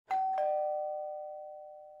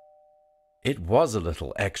It was a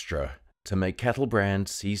little extra to make Kettle Brand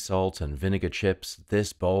sea salt and vinegar chips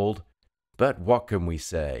this bold, but what can we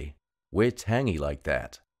say? We're tangy like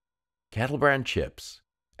that. Kettle Brand chips,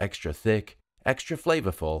 extra thick, extra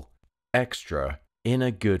flavorful, extra in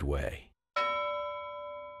a good way.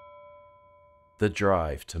 The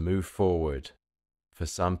drive to move forward. For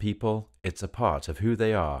some people, it's a part of who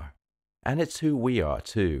they are, and it's who we are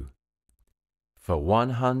too. For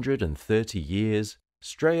 130 years,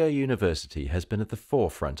 Strayer University has been at the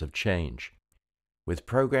forefront of change, with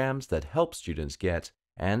programs that help students get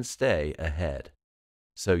and stay ahead,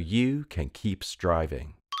 so you can keep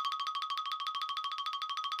striving.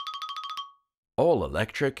 All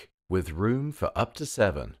electric, with room for up to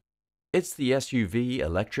 7. It's the SUV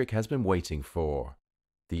electric has been waiting for.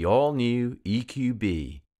 The all-new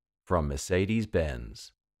EQB from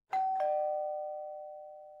Mercedes-Benz.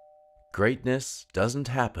 Greatness doesn't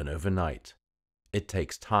happen overnight. It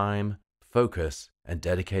takes time, focus, and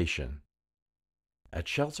dedication. At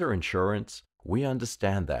Shelter Insurance, we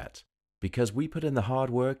understand that because we put in the hard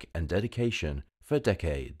work and dedication for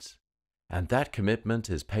decades. And that commitment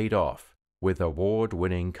is paid off with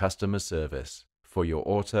award-winning customer service for your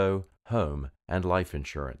auto, home, and life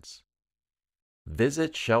insurance.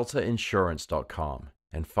 Visit shelterinsurance.com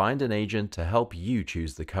and find an agent to help you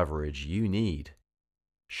choose the coverage you need.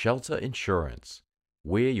 Shelter Insurance.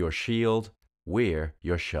 We're your shield, we're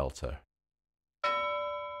your shelter.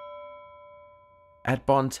 At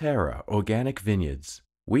Bonterra Organic Vineyards,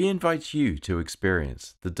 we invite you to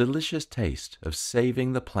experience the delicious taste of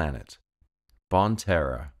saving the planet.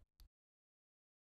 Bonterra.